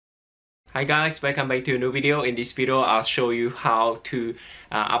Hi guys, welcome back to a new video. In this video, I'll show you how to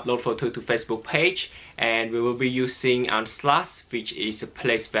upload photo to Facebook page, and we will be using Anschluss, which is a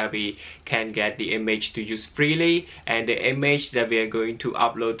place where we can get the image to use freely, and the image that we are going to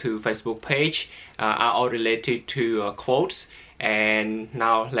upload to Facebook page are all related to quotes. And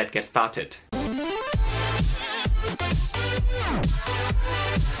now let's get started.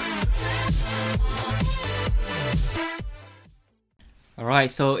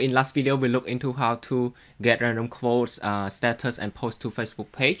 Alright, so in last video we looked into how to get random quotes, status and post to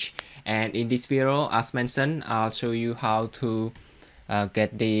Facebook page, and in this video, as mentioned, I'll show you how to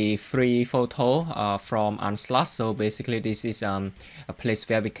get the free photo from Anschluss. So basically this is a place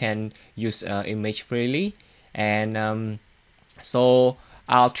where we can use image freely, and so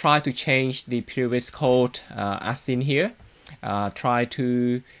I'll try to change the previous code as seen here. Try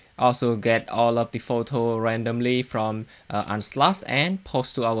to also get all of the photo randomly from Anschluss and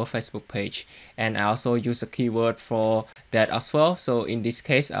post to our Facebook page, and I also use a keyword for that as well. So in this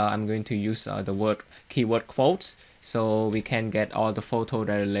case I'm going to use the word keyword quotes, so we can get all the photo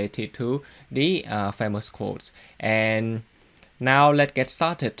that are related to the famous quotes. And now let's get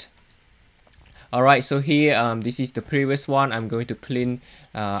started. Alright, so here this is the previous one. I'm going to clean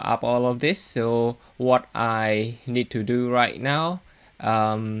up all of this. So what I need to do right now,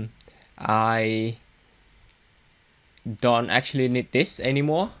 I don't actually need this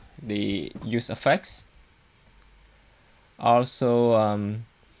anymore, the use effects. Also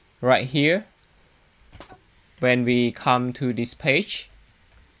right here, when we come to this page,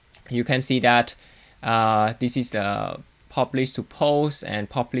 you can see that this is the publish to post and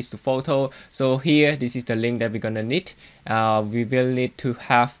publish to photo. So here this is the link that we're gonna need. We will need to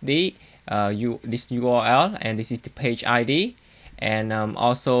have the this URL, and this is the page ID. And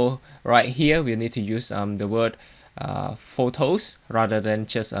also right here we need to use the word photos rather than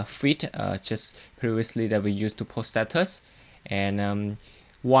just a feed, just previously that we used to post status. And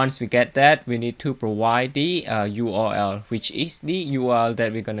once we get that, we need to provide the URL, which is the URL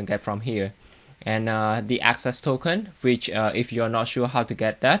that we're gonna get from here. And the access token, which if you're not sure how to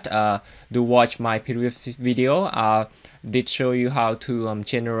get that, do watch my previous video. Did show you how to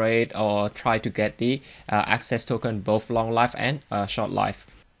generate or try to get the access token, both long life and short life.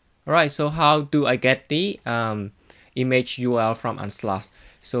 Alright, so how do I get the image URL from Anschluss?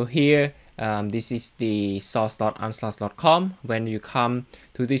 So here this is the source.anschluss.com. When you come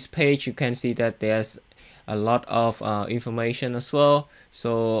to this page, you can see that there's a lot of information as well.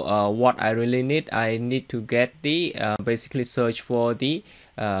 So what I really need, I need to get the basically search for the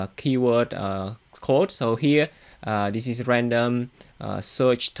keyword code. So here this is random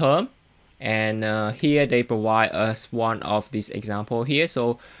search term, and here they provide us one of these example here.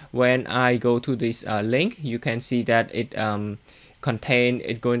 So when I go to this link, you can see that it's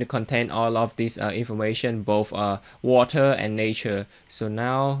going to contain all of this information, both water and nature. So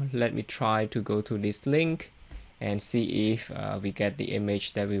now let me try to go to this link and see if we get the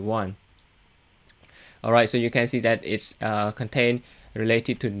image that we want. Alright, so you can see that it's contained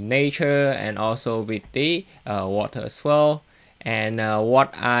related to nature and also with the water as well. And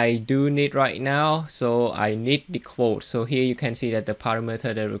what I do need right now, so I need the quote. So here you can see that the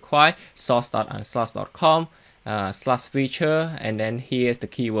parameter that require source.anschluss.com slash feature, and then here's the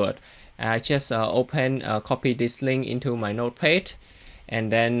keyword. I just copy this link into my notepad,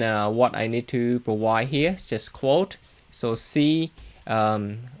 and then what I need to provide here, just quote. So see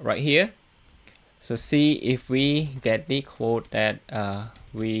right here, so see if we get the quote that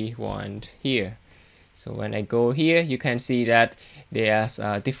we want here. So when I go here, you can see that there's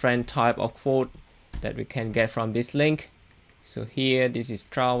a different type of quote that we can get from this link. So here this is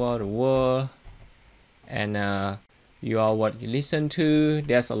travel the world, and you are what you listen to.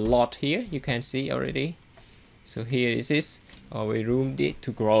 There's a lot here, you can see already. So here this is we roomed it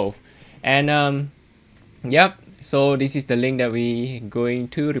to grow, and yep, so this is the link that we going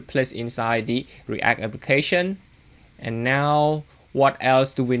to replace inside the React application. And now what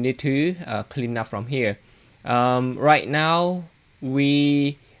else do we need to clean up from here? Right now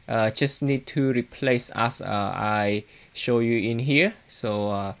we just need to replace, as I show you in here.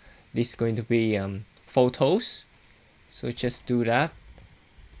 So this is going to be photos, so just do that.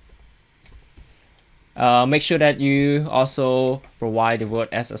 Make sure that you also provide the word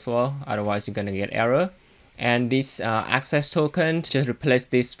as well, otherwise you're gonna get error. And this access token, just replace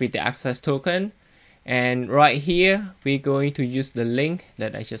this with the access token. And right here we're going to use the link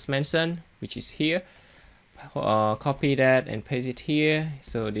that I just mentioned, which is here. Copy that and paste it here,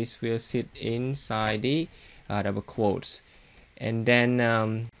 so this will sit inside the double quotes. And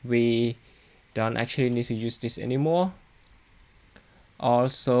then we don't actually need to use this anymore.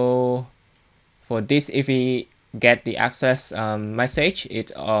 Also for this, if we get the access message, it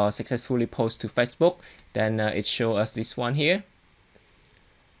successfully post to Facebook, then it show us this one here.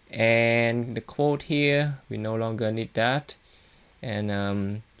 And the quote here, we no longer need that.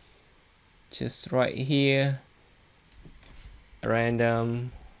 And just right here,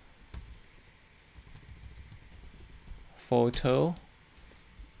 random photo.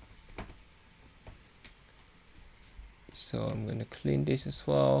 So I'm going to clean this as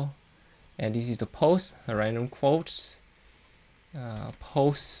well. And this is the post, random quotes,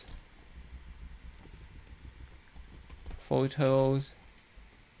 post photos.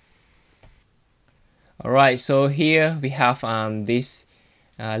 Alright, so here we have this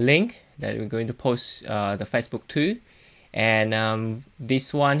link that we're going to post the Facebook to. And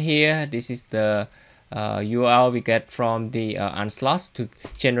this one here, this is the URL we get from the Anschluss to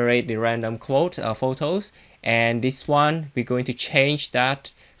generate the random quote photos. And this one, we're going to change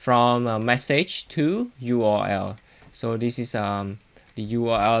that from a message to URL. So this is the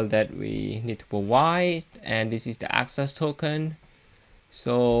URL that we need to provide, and this is the access token.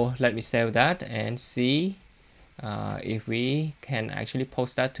 So let me save that and see if we can actually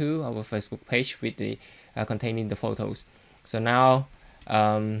post that to our Facebook page with the containing the photos. So now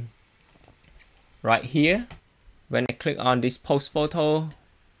right here, when I click on this post photo,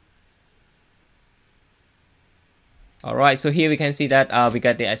 alright, so here we can see that we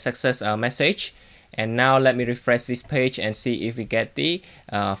got the success message. And now let me refresh this page and see if we get the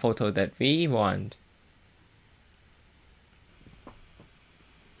photo that we want.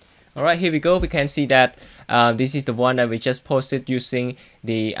 Alright, here we go. We can see that this is the one that we just posted using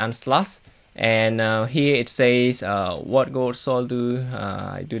the Anschluss. And here it says what goal soul do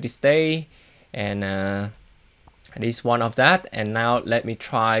I do this day, and this one of that. And now let me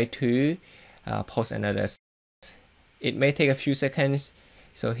try to post another. It may take a few seconds.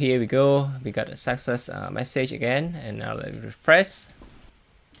 So here we go, we got a success message again, and now let me refresh.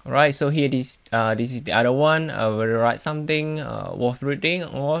 Alright, so here this is the other one. Will write something worth reading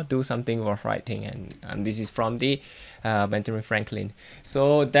or do something worth writing, and this is from the Benjamin Franklin.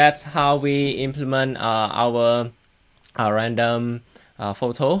 So that's how we implement our random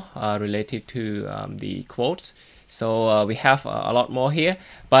photo related to the quotes. So we have a lot more here,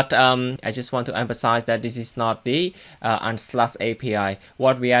 but I just want to emphasize that this is not the Anschluss API.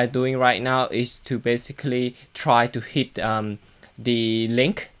 What we are doing right now is to basically try to hit the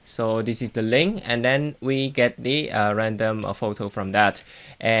link. So this is the link, and then we get the random photo from that.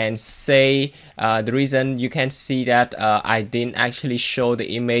 And say the reason you can see that I didn't actually show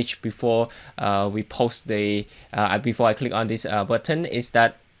the image before we post the before I click on this button is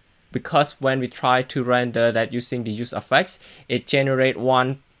that because when we try to render that using the use effects, it generates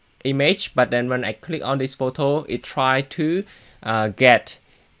one image, but then when I click on this photo, it try to get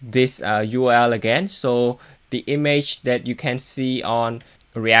this URL again. So the image that you can see on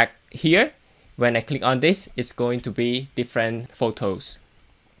React here, when I click on this, it's going to be different photos.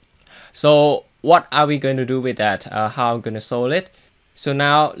 So what are we going to do with that? How I'm going to solve it? So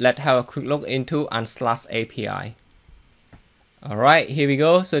now let's have a quick look into Anschluss API. Alright, here we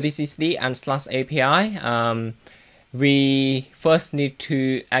go. So this is the Anschluss API. We first need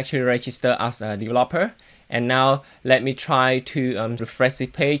to actually register as a developer. And now let me try to refresh the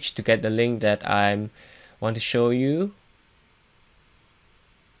page to get the link that I want to show you.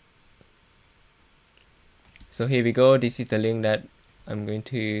 So here we go. This is the link that I'm going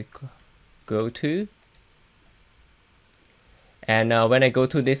to go to. And when I go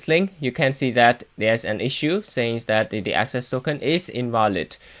to this link, you can see that there's an issue saying that the access token is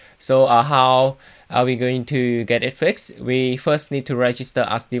invalid. So how are we going to get it fixed? We first need to register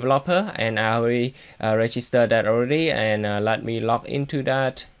as developer, and I already registered that already. And let me log into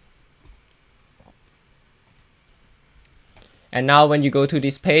that. And now when you go to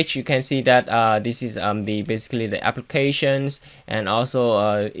this page, you can see that this is basically the applications, and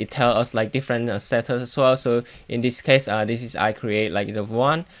also it tells us like different status as well. So in this case, this is I create like the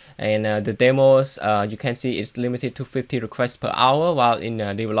one, and the demos you can see it's limited to 50 requests per hour while in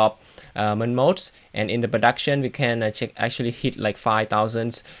development modes, and in the production we can actually hit like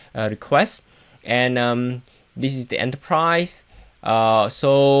 5,000 requests. And this is the enterprise.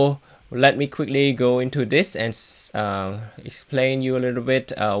 So let me quickly go into this and explain you a little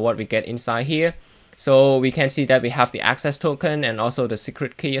bit what we get inside here. So we can see that we have the access token and also the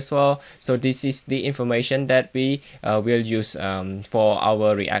secret key as well. So this is the information that we will use for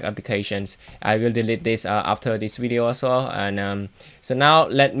our React applications. I will delete this after this video as well. And so now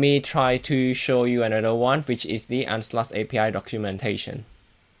let me try to show you another one, which is the Anschluss API documentation.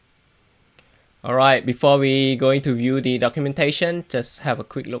 Alright, before we going to view the documentation, just have a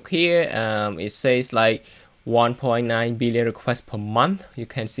quick look here. It says like 1.9 billion requests per month. You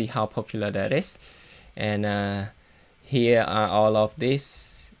can see how popular that is. And here are all of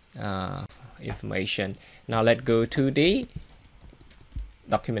this information. Now let's go to the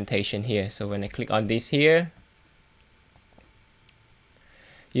documentation here. So when I click on this here,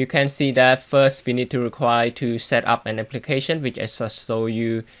 you can see that first we need to require to set up an application, which I just showed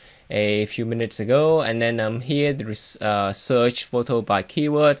you a few minutes ago. And then here there is search photo by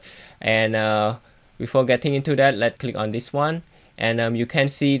keyword. And before getting into that, let's click on this one. And you can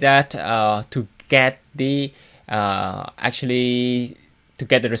see that to get the to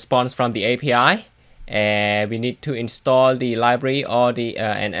get the response from the API, we need to install the library or the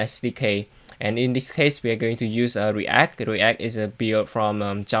an SDK. And in this case, we are going to use React. React is a build from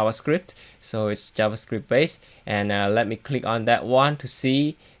JavaScript, so it's JavaScript based. And let me click on that one to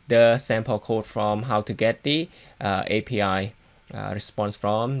see the sample code from how to get the API response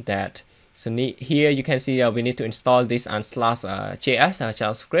from that. So here you can see we need to install this Anschluss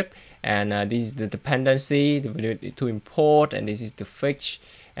JavaScript, and this is the dependency that we need to import, and this is the fetch,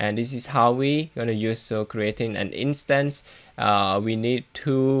 and this is how we gonna use. So creating an instance, we need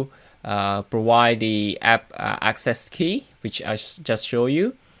to provide the app access key, which I just show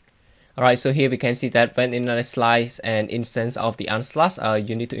you. Alright, so here we can see that when initialize an instance of the Anschluss,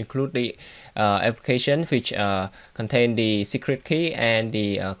 you need to include the application which contain the secret key and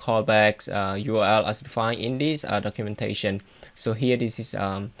the callbacks URL as defined in this documentation. So here this is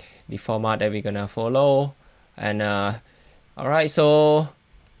the format that we're gonna follow. And alright, so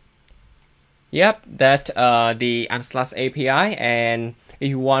yep, that the Anschluss API. And if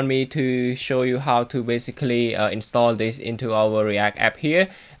you want me to show you how to basically install this into our React app here,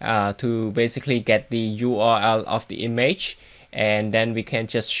 to basically get the URL of the image, and then we can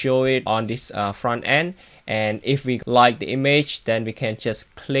just show it on this front end. And if we like the image, then we can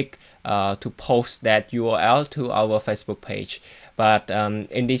just click to post that URL to our Facebook page. But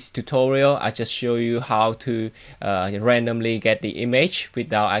in this tutorial, I just show you how to randomly get the image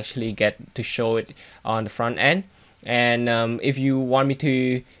without actually get to show it on the front end. And if you want me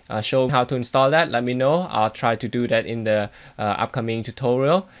to show how to install that, let me know. I'll try to do that in the upcoming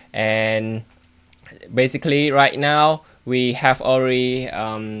tutorial. And basically right now we have already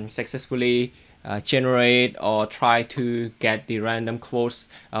successfully generate or try to get the random quotes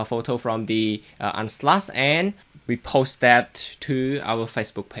photo from the Anschluss, and we post that to our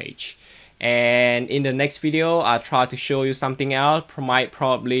Facebook page. And in the next video, I'll try to show you something else,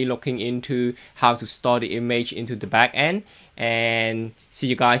 probably looking into how to store the image into the back end. And see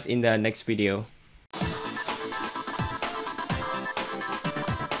you guys in the next video.